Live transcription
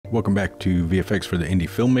Welcome back to VFX for the Indie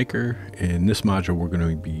Filmmaker. In this module, we're going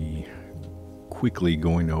to be quickly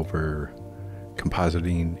going over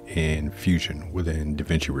compositing in Fusion within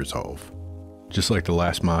DaVinci Resolve. Just like the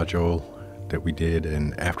last module that we did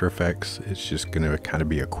in After Effects, it's just going to kind of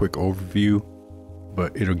be a quick overview,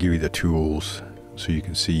 but it'll give you the tools so you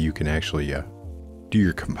can see you can actually do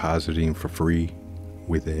your compositing for free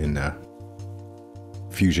within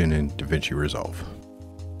Fusion and DaVinci Resolve.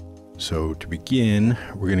 So to begin,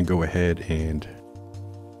 we're going to go ahead and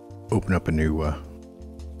open up a new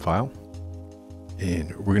file, and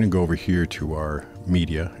we're going to go over here to our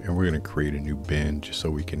media, and we're going to create a new bin just so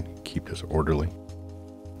we can keep this orderly.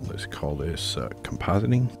 Let's call this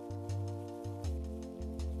compositing.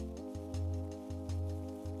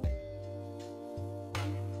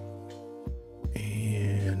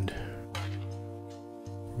 And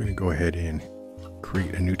we're going to go ahead and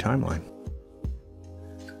create a new timeline.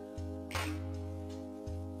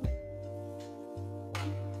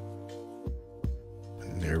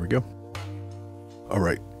 There we go. All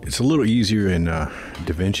right, it's a little easier in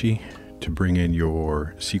DaVinci to bring in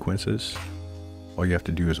your sequences. All you have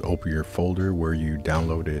to do is open your folder where you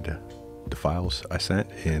downloaded the files I sent,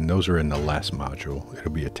 and those are in the last module.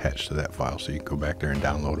 It'll be attached to that file, so you can go back there and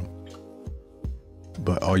download them.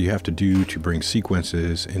 But all you have to do to bring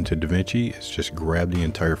sequences into DaVinci is just grab the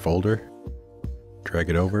entire folder, drag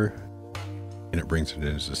it over, and it brings it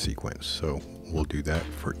in as a sequence. So we'll do that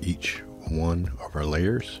for each one of our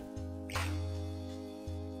layers.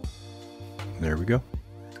 There we go.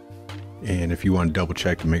 And if you want to double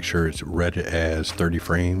check to make sure it's read as 30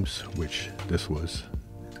 frames, which this was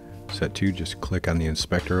set to, just click on the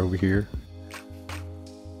inspector over here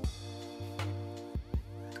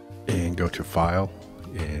and go to File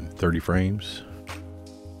and 30 frames,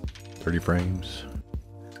 30 frames,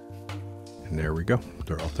 and there we go.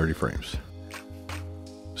 They're all 30 frames.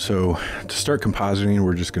 So to start compositing,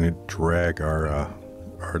 we're just going to drag our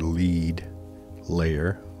lead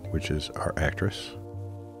layer, which is our actress,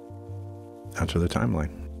 onto the timeline.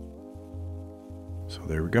 So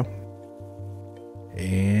there we go.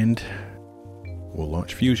 And we'll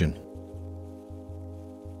launch Fusion.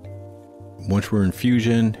 Once we're in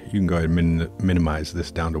Fusion, you can go ahead and minimize this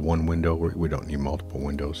down to one window. We don't need multiple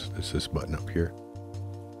windows. There's this button up here.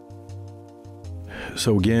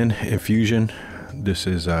 So again, in Fusion, this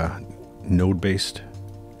is node-based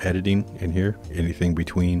editing in here. Anything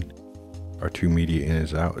between our two media in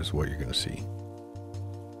and out is what you're going to see.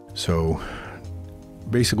 So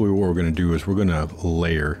basically what we're going to do is we're going to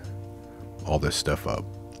layer all this stuff up.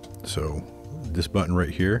 So this button right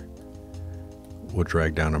here, we'll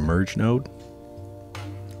drag down a merge node,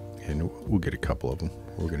 and we'll get a couple of them.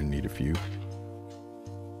 We're going to need a few.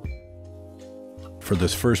 For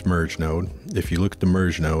this first merge node, if you look at the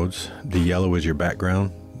merge nodes, the yellow is your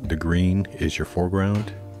background, the green is your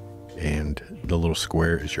foreground, and the little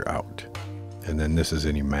square is your out. And then this is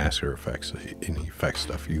any mask or effects, any effect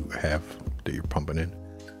stuff you have that you're pumping in.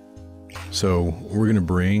 So we're going to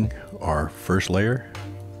bring our first layer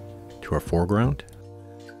to our foreground,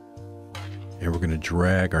 and we're going to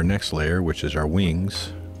drag our next layer, which is our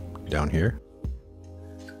wings, down here,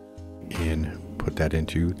 and put that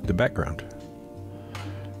into the background.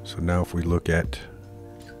 So now if we look at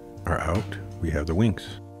our out, we have the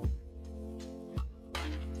wings.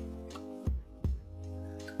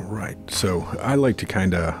 Right, so I like to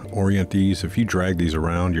kind of orient these. If you drag these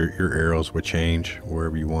around, your arrows would change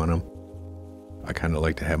wherever you want them. I kind of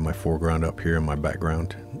like to have my foreground up here and my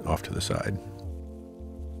background off to the side.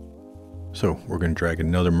 So we're going to drag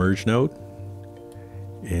another merge node,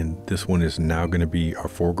 and this one is now going to be our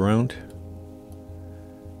foreground.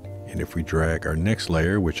 And if we drag our next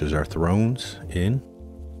layer, which is our thrones, in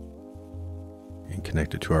and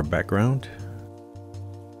connect it to our background,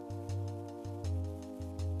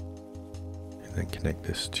 and then connect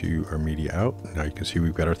this to our media out, now you can see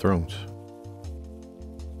we've got our thrones.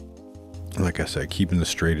 And like I said, keeping this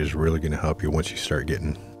straight is really going to help you once you start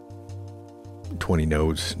getting 20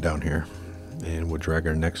 nodes down here. And we'll drag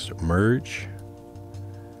our next merge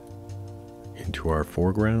into our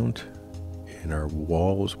foreground, and our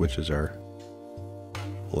walls, which is our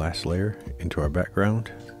last layer, into our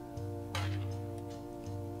background,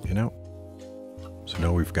 and out. So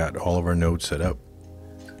now we've got all of our nodes set up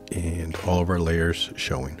and all of our layers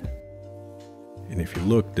showing. And if you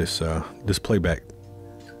look, this playback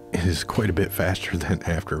is quite a bit faster than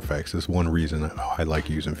After Effects. That's one reason I like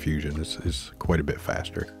using Fusion. It's quite a bit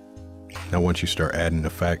faster. Now once you start adding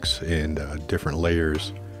effects and different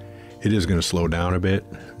layers, it is going to slow down a bit,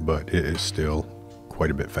 but it is still quite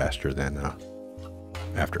a bit faster than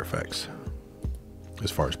After Effects as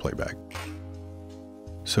far as playback.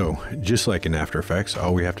 So just like in After Effects,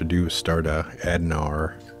 all we have to do is start adding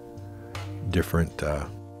our different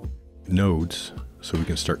nodes so we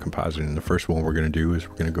can start compositing. And the first one we're going to do is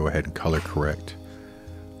we're going to go ahead and color correct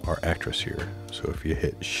our actress here. So if you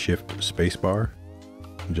hit Shift Spacebar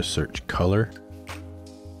and just search color,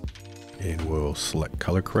 and we'll select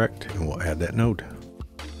color correct and we'll add that node.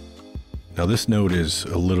 Now this node is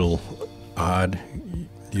a little odd.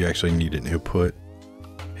 You actually need an input.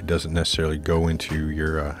 It doesn't necessarily go into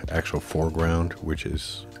your actual foreground, which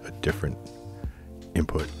is a different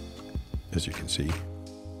input, as you can see.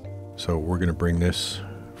 So we're going to bring this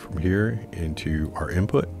from here into our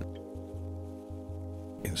input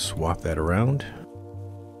and swap that around.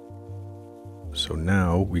 So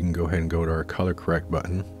now we can go ahead and go to our color correct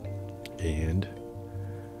button and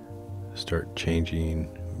start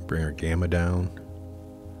changing, bring our gamma down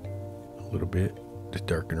a little bit, just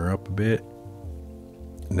darken her up a bit.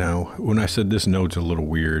 Now, when I said this node's a little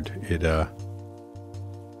weird,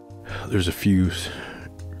 there's a few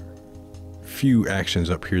actions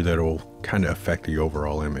up here that will kind of affect the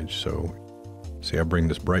overall image. So say I bring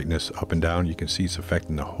this brightness up and down, you can see it's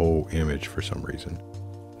affecting the whole image for some reason,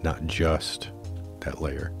 not just that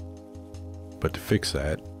layer. But to fix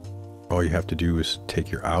that, all you have to do is take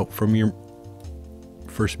your out from your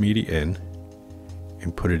first media in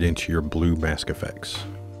and put it into your blue mask effects.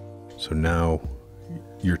 So now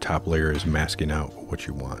your top layer is masking out what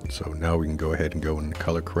you want. So now we can go ahead and go in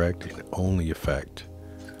color correct and only affect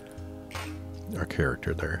our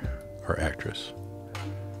character there, our actress.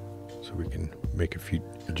 So we can make a few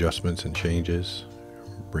adjustments and changes,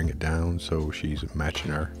 bring it down so she's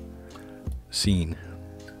matching our scene.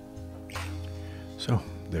 So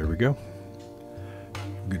there we go.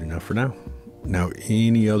 Good enough for now. Now,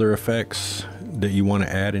 any other effects that you want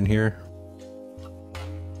to add in here,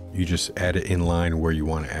 you just add it in line where you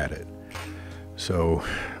want to add it. So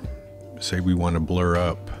say we want to blur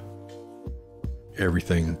up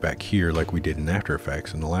everything back here like we did in After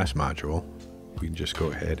Effects in the last module. We can just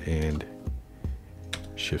go ahead and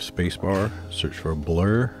Shift Spacebar, search for a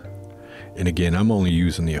blur. And again, I'm only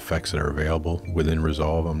using the effects that are available within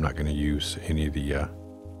Resolve. I'm not going to use any of the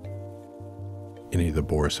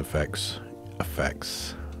Boris effects.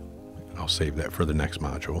 I'll save that for the next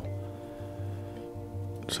module.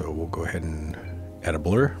 So we'll go ahead and add a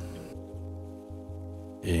blur.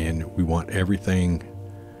 And we want everything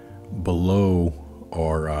below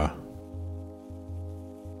our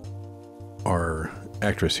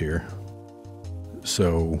actress here.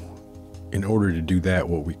 So in order to do that,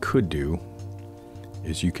 what we could do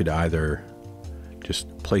is you could either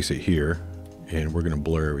just place it here, and we're going to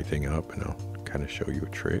blur everything up, and I'll kind of show you a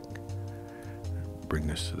trick. Bring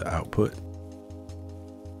this to the output.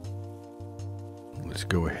 Let's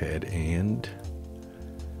go ahead and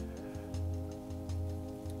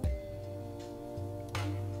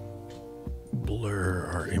blur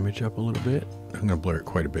our image up a little bit. I'm going to blur it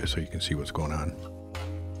quite a bit so you can see what's going on.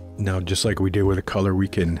 Now, just like we did with the color, we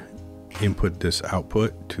can input this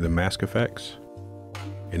output to the mask effects,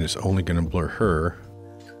 and it's only going to blur her.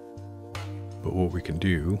 But what we can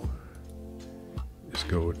do is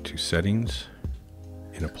go to settings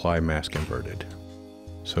and apply mask inverted.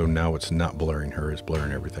 So now it's not blurring her, it's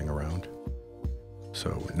blurring everything around.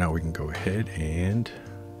 So now we can go ahead and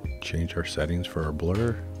change our settings for our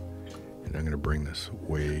blur. And I'm going to bring this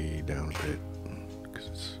way down a bit because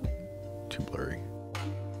it's too blurry.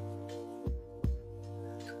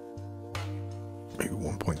 Maybe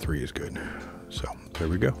 1.3 is good. So there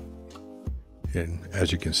we go. And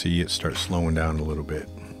as you can see, it starts slowing down a little bit.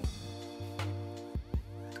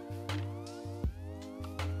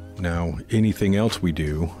 Now, anything else we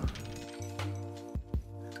do,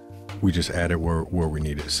 we just add it where we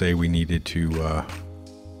need it. Say we needed to,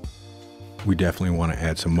 we definitely want to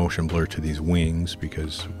add some motion blur to these wings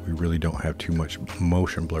because we really don't have too much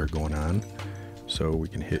motion blur going on. So we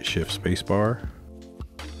can hit Shift Spacebar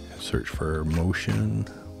and search for motion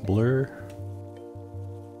blur.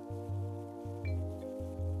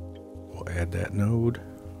 We'll add that node.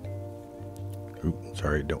 Oops,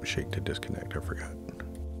 sorry, don't shake to disconnect, I forgot.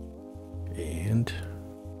 And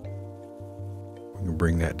we can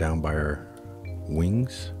bring that down by our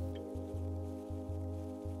wings.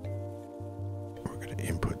 We're going to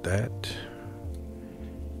input that.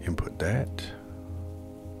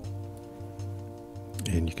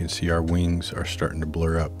 And you can see our wings are starting to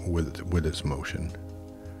blur up with its motion.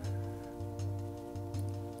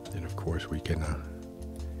 And of course we can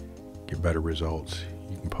get better results.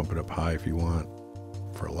 You can pump it up high if you want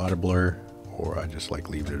for a lot of blur, or I just like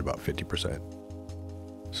leaving it about 50%.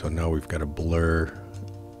 So now we've got a blur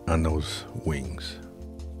on those wings.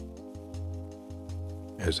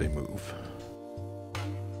 as they move.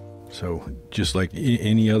 So just like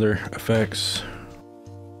any other effects,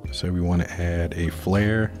 so we want to add a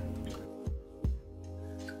flare,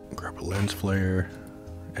 grab a lens flare,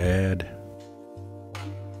 add,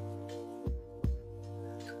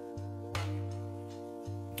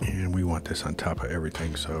 and we want this on top of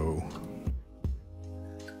everything, so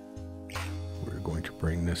we're going to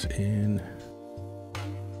bring this in,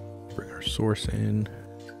 bring our source in,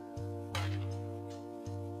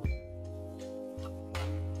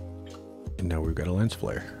 and now we've got a lens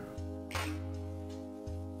flare.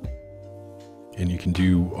 And you can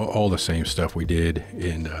do all the same stuff we did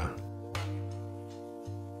in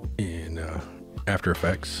After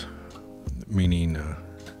Effects, meaning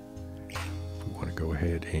we want to go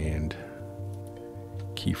ahead and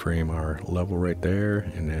keyframe our level right there,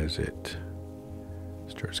 and as it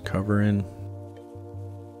starts covering,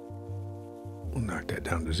 we'll knock that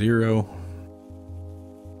down to 0.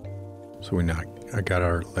 So I got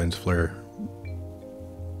our lens flare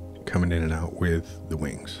coming in and out with the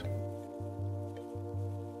wings.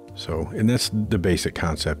 So, and that's the basic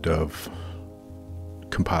concept of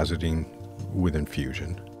compositing within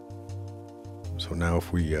Fusion. So now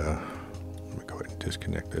if we, let me go ahead and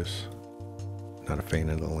disconnect this. Not a fan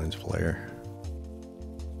of the lens flare.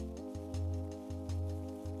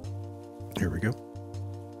 Here we go.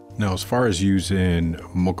 Now, as far as using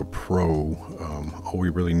Mocha Pro, all we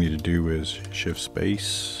really need to do is shift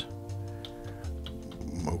space,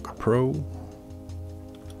 Mocha Pro,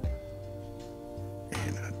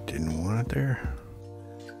 and I didn't want it there.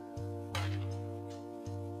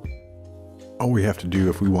 All we have to do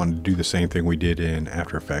if we want to do the same thing we did in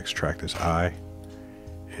After Effects, track this eye,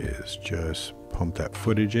 is just pump that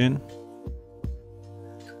footage in,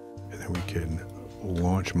 and then we can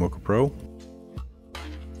launch Mocha Pro.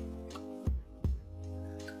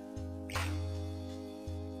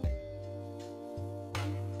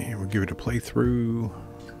 And we'll give it a playthrough.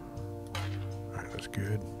 All right, that's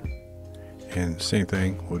good. And same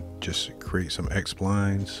thing, we'll just create some X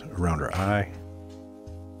splines around our eye.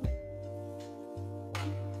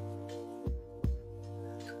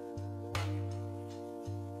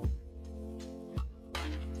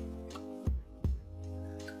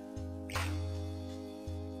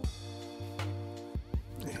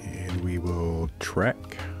 And we will track.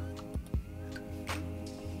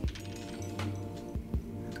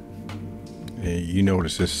 You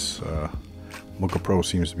notice this Mocha Pro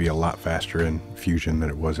seems to be a lot faster in Fusion than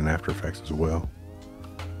it was in After Effects as well.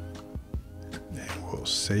 And we'll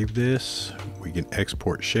save this. We can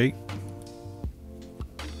export shape.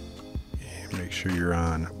 And make sure you're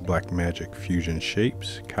on Blackmagic Fusion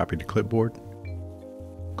Shapes. Copy to clipboard.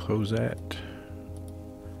 Close that.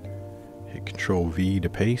 Hit Control V to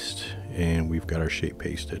paste. And we've got our shape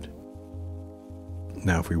pasted.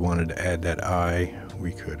 Now if we wanted to add that eye,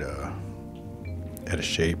 we could add a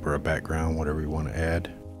shape or a background, whatever we want to add.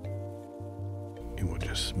 And we'll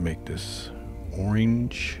just make this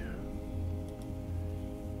orange.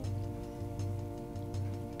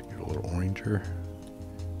 Get a little oranger.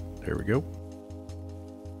 There we go.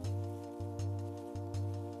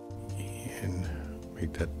 And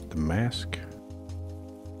make that the mask.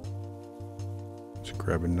 Let's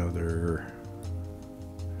grab another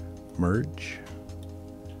merge.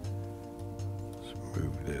 Let's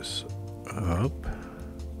move this up.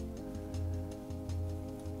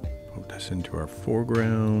 Put this into our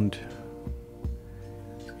foreground,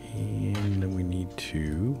 and then we need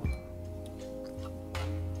to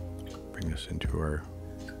bring this into our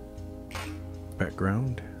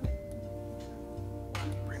background.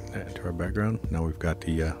 Bring that into our background. Now we've got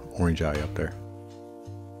the orange eye up there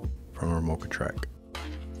from our Mocha track.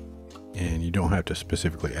 And you don't have to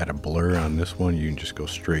specifically add a blur on this one. You can just go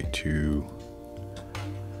straight to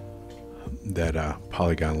that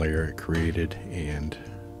polygon layer it created, and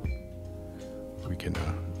we can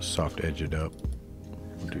soft edge it up.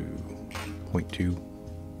 We'll do 0.2.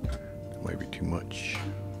 That might be too much.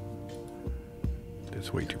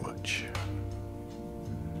 That's way too much.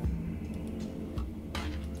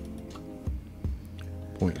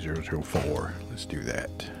 0.004. Let's do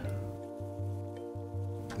that.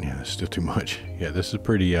 Yeah, that's still too much. Yeah, this is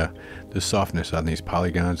pretty, the softness on these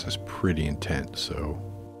polygons is pretty intense, so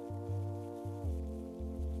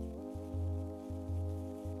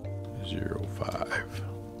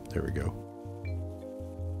 0.5. There we go.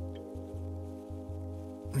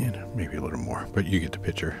 And maybe a little more, but you get the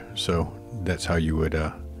picture. So that's how you would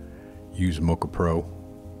use Mocha Pro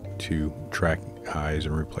to track eyes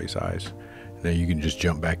and replace eyes. And then you can just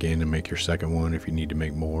jump back in and make your second one if you need to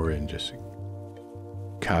make more, and just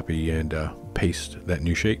copy and paste that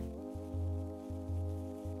new shape.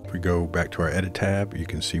 If we go back to our edit tab, you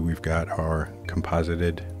can see we've got our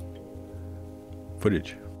composited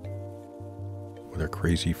footage with our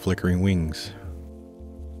crazy flickering wings.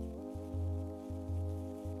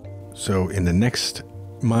 So in the next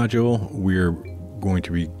module, we're going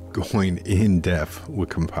to be going in depth with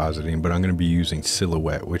compositing, but I'm going to be using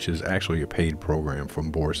Silhouette, which is actually a paid program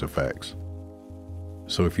from Boris FX.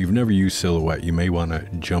 So if you've never used Silhouette, you may want to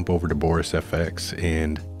jump over to Boris FX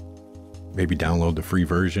and maybe download the free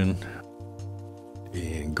version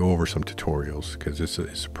and go over some tutorials, because it's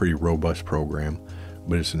a pretty robust program,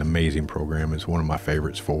 but it's an amazing program. It's one of my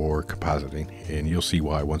favorites for compositing, and you'll see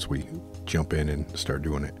why once we jump in and start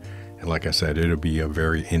doing it. And like I said, it'll be a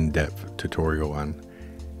very in-depth tutorial on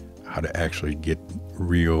how to actually get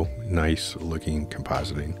real nice looking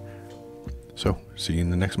compositing. So see you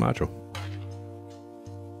in the next module.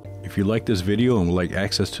 If you like this video and would like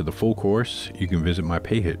access to the full course, you can visit my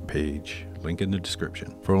PayHit page, link in the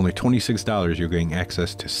description. For only $26, you're getting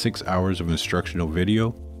access to 6 hours of instructional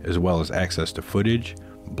video, as well as access to footage,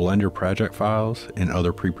 Blender project files, and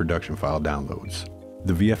other pre-production file downloads.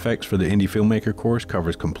 The VFX for the Indie Filmmaker course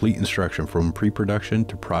covers complete instruction from pre-production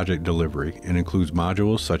to project delivery and includes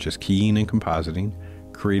modules such as keying and compositing,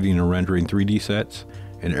 creating and rendering 3D sets,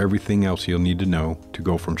 and everything else you'll need to know to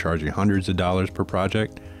go from charging hundreds of dollars per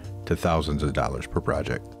project to thousands of dollars per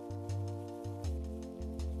project.